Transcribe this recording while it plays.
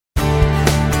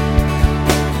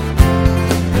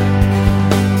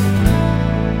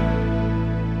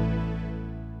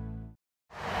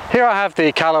Here I have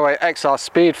the Callaway XR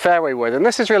Speed fairway wood, and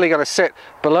this is really going to sit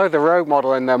below the Rogue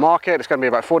model in the market. It's going to be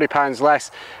about £40 less.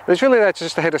 It's really there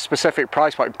just to hit a specific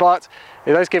price point, but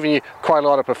it is giving you quite a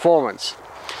lot of performance.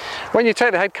 When you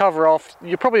take the head cover off,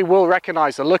 you probably will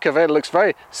recognize the look of it. It looks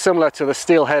very similar to the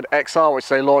Steelhead XR, which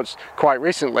they launched quite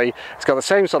recently. It's got the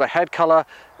same sort of head color.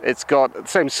 It's got the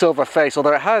same silver face,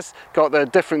 although it has got the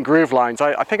different groove lines.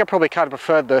 I think I probably kind of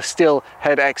preferred the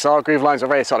Steelhead XR groove lines. Are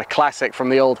very sort of classic from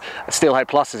the old Steelhead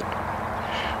Pluses.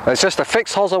 There's just a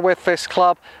fixed hosel with this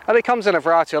club, and it comes in a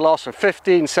variety of lofts from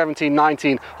 15, 17,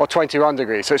 19 or 21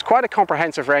 degrees. So it's quite a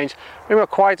comprehensive range, maybe not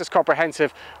quite as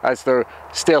comprehensive as the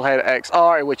Steelhead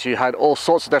XR, in which you had all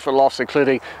sorts of different lofts,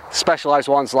 including specialized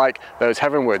ones like those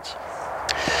Heavenwoods.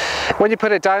 When you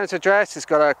put it down into dress, it's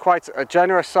got quite a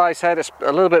generous size head. It's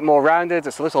a little bit more rounded.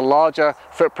 It's a little larger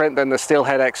footprint than the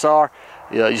Steelhead XR.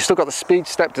 You still got the speed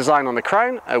step design on the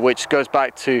crown, which goes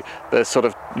back to the sort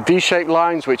of V-shaped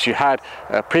lines which you had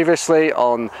previously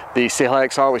on the Steelhead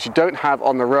XR, which you don't have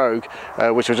on the Rogue,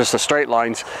 which are just the straight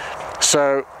lines.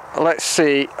 So let's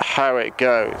see how it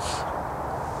goes.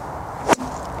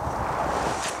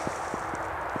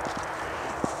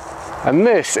 And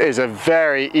this is a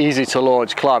very easy to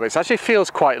launch club. It actually feels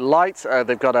quite light.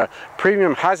 They've got a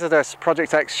premium Hazardous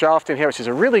Project X shaft in here, which is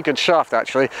a really good shaft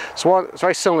actually. It's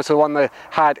very similar to the one they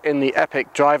had in the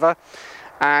Epic driver.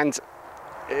 And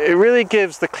it really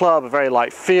gives the club a very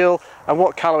light feel. And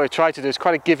what Callaway tried to do is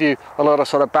kind of give you a lot of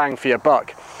sort of bang for your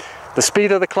buck. The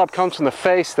speed of the club comes from the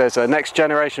face. There's a next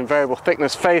generation variable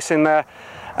thickness face in there.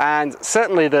 And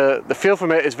certainly the feel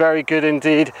from it is very good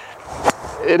indeed.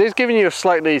 It is giving you a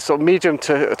slightly sort of medium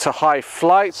to high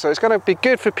flight, so it's going to be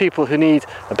good for people who need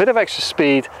a bit of extra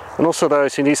speed and also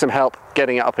those who need some help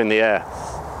getting it up in the air.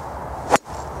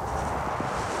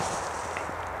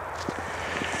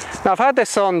 Now I've had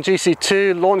this on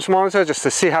GC2 launch monitor just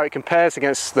to see how it compares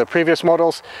against the previous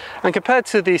models, and compared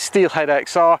to the Steelhead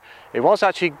XR, it was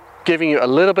actually giving you a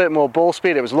little bit more ball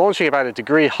speed. It was launching about a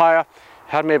degree higher,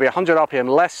 had maybe 100 RPM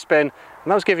less spin, and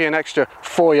that was giving you an extra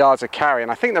 4 yards of carry.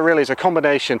 And I think that really is a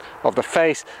combination of the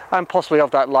face and possibly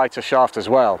of that lighter shaft as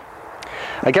well.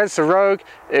 Against the Rogue,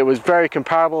 it was very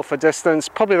comparable for distance.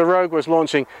 Probably the Rogue was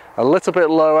launching a little bit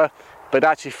lower, but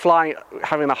actually flying,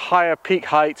 having a higher peak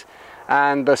height,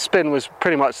 and the spin was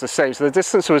pretty much the same. So the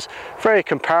distance was very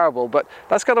comparable, but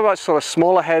that's got a much sort of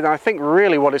smaller head. And I think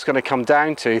really what it's going to come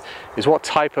down to is what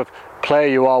type of player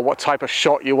you are, what type of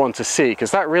shot you want to see,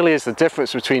 because that really is the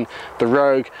difference between the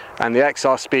Rogue and the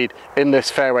XR Speed in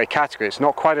this fairway category. It's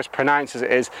not quite as pronounced as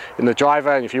it is in the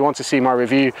driver, and if you want to see my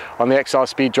review on the XR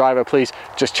Speed driver, please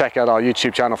just check out our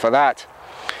YouTube channel for that.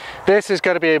 This is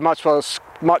going to be a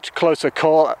much closer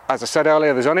call. As I said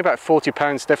earlier, there's only about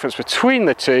 £40 difference between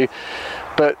the two,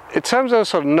 but in terms of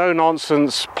sort of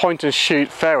no-nonsense point and shoot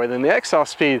fairway, then the XR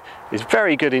Speed is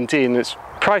very good indeed, and it's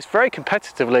priced very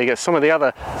competitively against some of the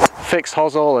other fixed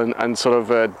hosel and sort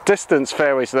of distance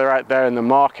fairways that are out there in the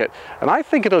market, and I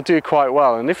think it'll do quite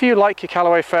well. And if you like your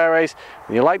Callaway fairways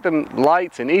and you like them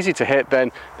light and easy to hit,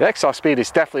 then the XR Speed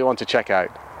is definitely one to check out.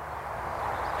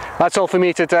 That's all for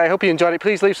me today. Hope you enjoyed it.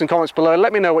 Please leave some comments below,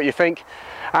 let me know what you think,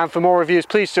 and for more reviews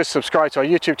please just subscribe to our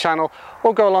YouTube channel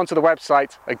or go along to the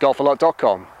website at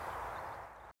golfalot.com.